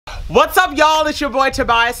What's up, y'all? It's your boy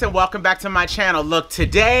Tobias and welcome back to my channel. Look,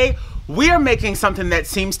 today we are making something that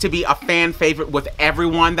seems to be a fan favorite with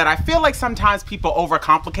everyone that I feel like sometimes people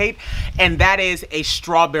overcomplicate, and that is a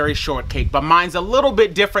strawberry shortcake. But mine's a little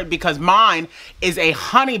bit different because mine is a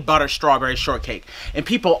honey butter strawberry shortcake. And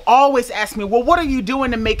people always ask me, well, what are you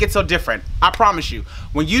doing to make it so different? I promise you,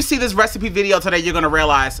 when you see this recipe video today, you're gonna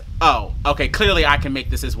realize, oh, okay, clearly I can make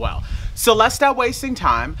this as well. So let's stop wasting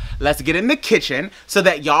time. Let's get in the kitchen so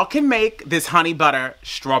that y'all can make this honey butter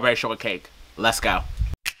strawberry shortcake. Let's go.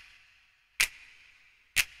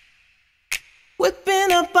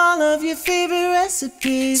 Whipping up all of your favorite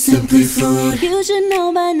recipes. Simply Food. You should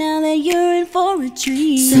know by now that you're in for a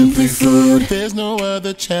treat. Simply Food. There's no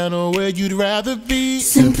other channel where you'd rather be.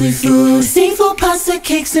 Simply Food. Seafood, pasta,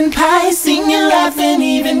 cakes, and pies. Sing and laugh and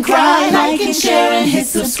even cry. Like and share and hit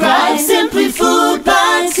subscribe. Simply Food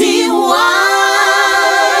by TY.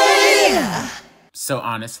 So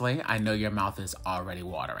honestly, I know your mouth is already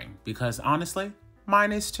watering because honestly,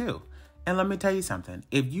 mine is too. And let me tell you something.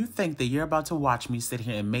 If you think that you're about to watch me sit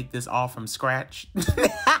here and make this all from scratch,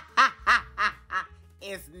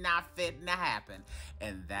 it's not fitting to happen.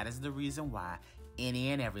 And that is the reason why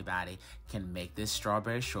any and everybody can make this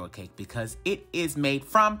strawberry shortcake, because it is made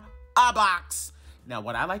from a box. Now,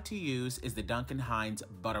 what I like to use is the Duncan Hines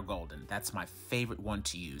Butter Golden. That's my favorite one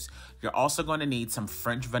to use. You're also going to need some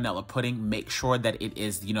French vanilla pudding. Make sure that it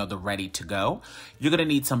is, the ready to go. You're going to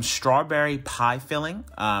need some strawberry pie filling.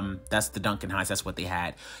 That's the Duncan Hines. That's what they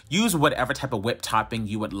had. Use whatever type of whipped topping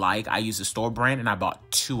you would like. I use the store brand and I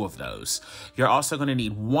bought 2 of those. You're also going to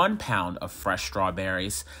need 1 pound of fresh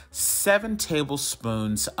strawberries, 7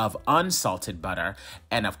 tablespoons of unsalted butter,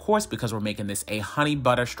 and of course, because we're making this a honey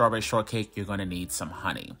butter strawberry shortcake, you're going to need some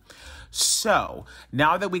honey. So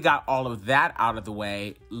now that we got all of that out of the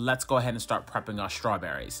way, let's go ahead and start prepping our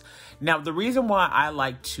strawberries. Now, the reason why I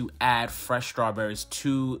like to add fresh strawberries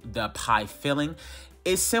to the pie filling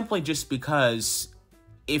is simply just because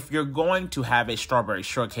if you're going to have a strawberry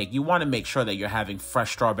shortcake, you want to make sure that you're having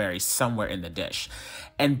fresh strawberries somewhere in the dish.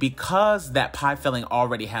 And because that pie filling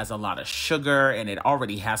already has a lot of sugar and it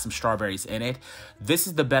already has some strawberries in it, this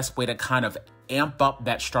is the best way to kind of amp up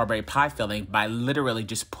that strawberry pie filling by literally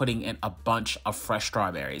just putting in a bunch of fresh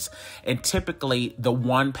strawberries. And typically the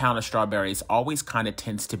 1 pound of strawberries always kind of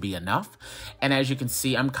tends to be enough. And as you can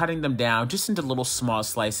see, I'm cutting them down just into little small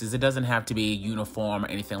slices. It doesn't have to be uniform or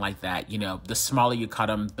anything like that. The smaller you cut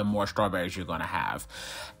them, the more strawberries you're going to have.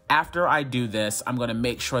 After I do this, I'm going to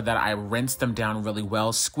make sure that I rinse them down really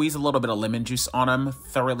well, squeeze a little bit of lemon juice on them,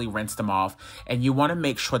 thoroughly rinse them off, and you want to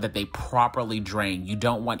make sure that they properly drain. You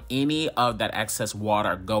don't want any of that excess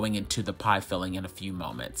water going into the pie filling in a few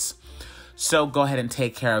moments. So go ahead and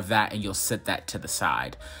take care of that and you'll set that to the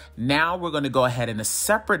side. Now we're going to go ahead in a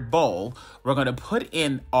separate bowl. We're going to put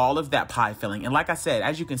in all of that pie filling. And like I said,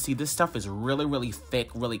 as you can see, this stuff is really, really thick,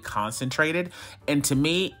 really concentrated. And to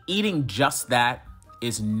me, eating just that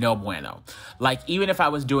is no bueno. Like, even if I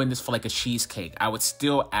was doing this for like a cheesecake, I would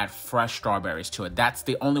still add fresh strawberries to it. That's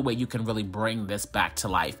the only way you can really bring this back to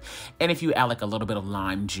life. And if you add like a little bit of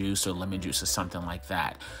lime juice or lemon juice or something like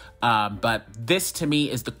that. But this to me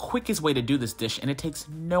is the quickest way to do this dish, and it takes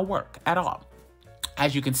no work at all.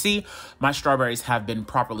 As you can see, my strawberries have been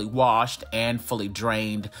properly washed and fully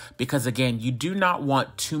drained because, again, you do not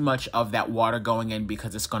want too much of that water going in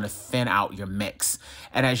because it's going to thin out your mix.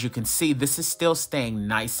 And as you can see, this is still staying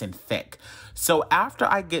nice and thick. So after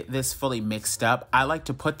I get this fully mixed up, I like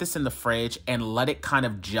to put this in the fridge and let it kind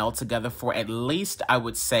of gel together for at least, I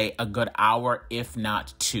would say, a good hour, if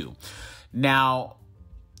not 2. Now,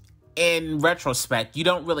 in retrospect, you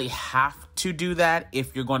don't really have to do that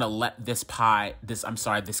if you're going to let this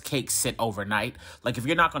cake sit overnight. Like, if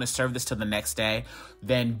you're not going to serve this till the next day,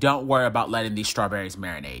 then don't worry about letting these strawberries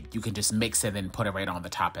marinate. You can just mix it and put it right on the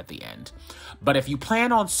top at the end. But if you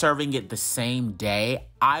plan on serving it the same day,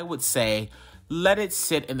 I would say let it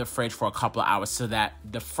sit in the fridge for a couple of hours so that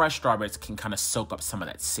the fresh strawberries can kind of soak up some of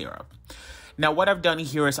that syrup. Now, what I've done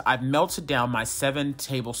here is I've melted down my 7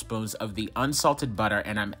 tablespoons of the unsalted butter,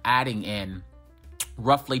 and I'm adding in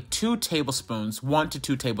roughly 1 to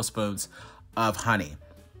 2 tablespoons of honey.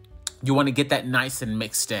 You want to get that nice and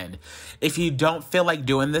mixed in. If you don't feel like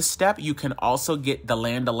doing this step, you can also get the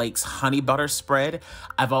Land O'Lakes honey butter spread.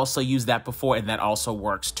 I've also used that before, and that also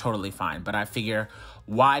works totally fine. But I figure,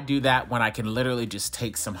 why do that when I can literally just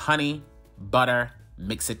take some honey, butter,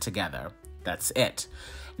 mix it together? That's it.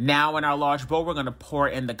 Now in our large bowl, we're going to pour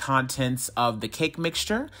in the contents of the cake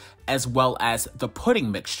mixture as well as the pudding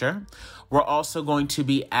mixture. We're also going to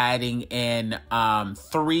be adding in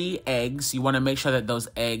 3 eggs. You want to make sure that those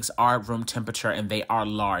eggs are room temperature and they are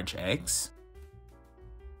large eggs.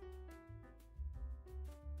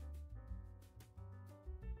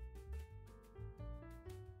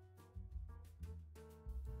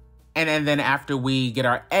 And then after we get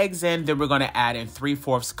our eggs in, then we're going to add in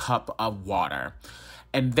 3/4 cup of water.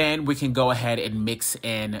 And then we can go ahead and mix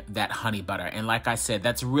in that honey butter. And like I said,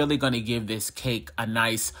 that's really going to give this cake a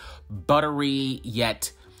nice buttery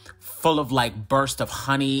yet full of like burst of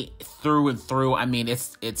honey through and through. I mean,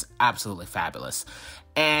 it's absolutely fabulous.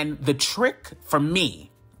 And the trick for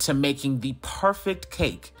me to making the perfect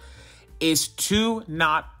cake is to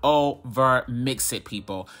not over mix it,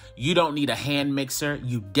 people. You don't need a hand mixer.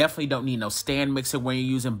 You definitely don't need no stand mixer when you're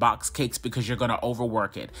using box cakes because you're gonna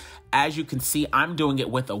overwork it. As you can see, I'm doing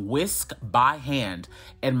it with a whisk by hand.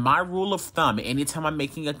 And my rule of thumb, anytime I'm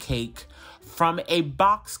making a cake from a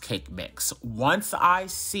box cake mix, once I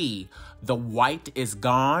see the white is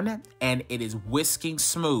gone and it is whisking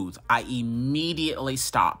smooth, I immediately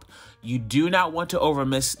stop. You do not want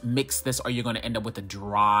to mix this or you're going to end up with a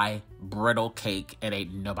dry, brittle cake, and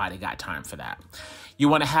ain't nobody got time for that. You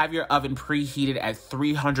want to have your oven preheated at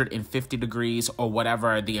 350 degrees or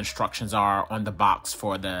whatever the instructions are on the box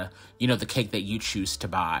for the cake that you choose to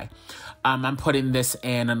buy. I'm putting this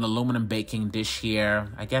in an aluminum baking dish here.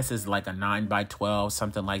 I guess it's like a 9x12,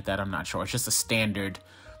 something like that. I'm not sure. It's just a standard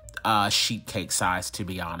sheet cake size, to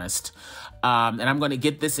be honest. And I'm going to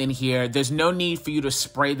get this in here. There's no need for you to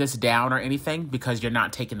spray this down or anything because you're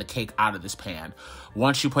not taking the cake out of this pan.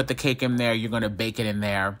 Once you put the cake in there, you're going to bake it in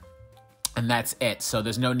there. And that's it. So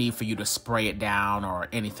there's no need for you to spray it down or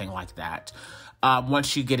anything like that.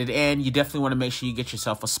 Once you get it in, you definitely want to make sure you get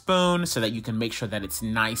yourself a spoon so that you can make sure that it's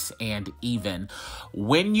nice and even.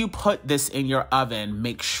 When you put this in your oven,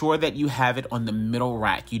 make sure that you have it on the middle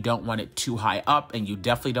rack. You don't want it too high up and you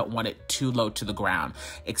definitely don't want it too low to the ground,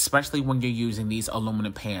 especially when you're using these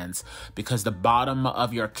aluminum pans because the bottom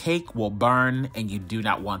of your cake will burn and you do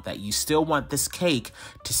not want that. You still want this cake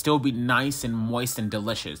to still be nice and moist and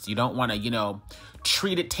delicious. You don't want to,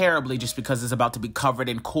 treat it terribly just because it's about to be covered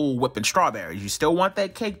in cool whipping strawberries. You still want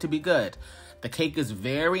that cake to be good. The cake is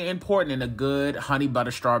very important in a good honey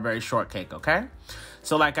butter strawberry shortcake, okay?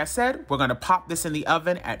 So like I said, we're gonna pop this in the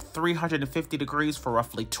oven at 350 degrees for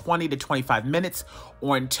roughly 20 to 25 minutes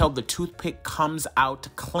or until the toothpick comes out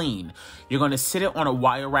clean. You're gonna sit it on a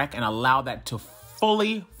wire rack and allow that to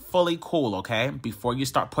fully cool, okay, before you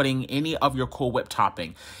start putting any of your Cool Whip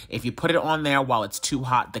topping. If you put it on there while it's too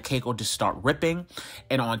hot, the cake will just start ripping,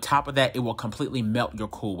 and on top of that, it will completely melt your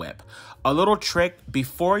Cool Whip. A little trick,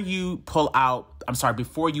 before you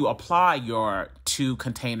apply your 2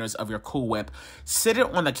 containers of your Cool Whip, sit it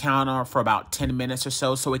on the counter for about 10 minutes or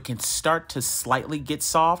so it can start to slightly get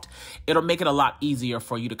soft. It'll make it a lot easier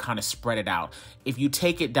for you to kind of spread it out. If you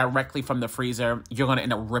take it directly from the freezer, you're going to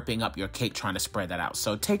end up ripping up your cake trying to spread that out.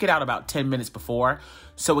 So take it out about 10 minutes before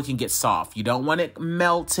so it can get soft. You don't want it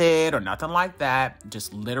melted or nothing like that.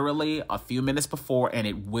 Just literally a few minutes before and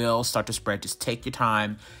it will start to spread. Just take your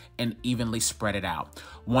time and evenly spread it out.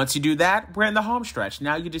 Once you do that, we're in the home stretch.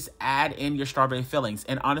 Now you just add in your strawberry fillings.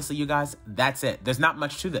 And honestly, you guys, that's it. There's not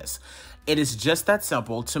much to this. It is just that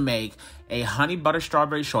simple to make a honey butter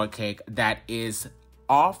strawberry shortcake that is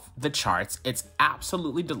off the charts. It's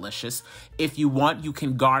absolutely delicious. If you want, you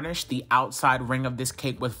can garnish the outside ring of this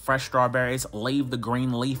cake with fresh strawberries, leave the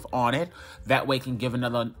green leaf on it. That way it can give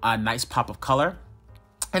a nice pop of color.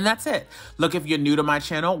 And that's it. Look, if you're new to my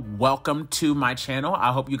channel, welcome to my channel.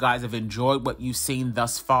 I hope you guys have enjoyed what you've seen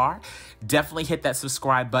thus far. Definitely hit that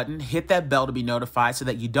subscribe button, hit that bell to be notified so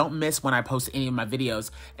that you don't miss when I post any of my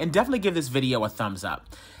videos, and definitely give this video a thumbs up.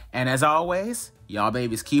 And as always, y'all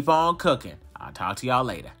babies keep on cooking. I'll talk to y'all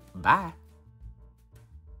later. Bye.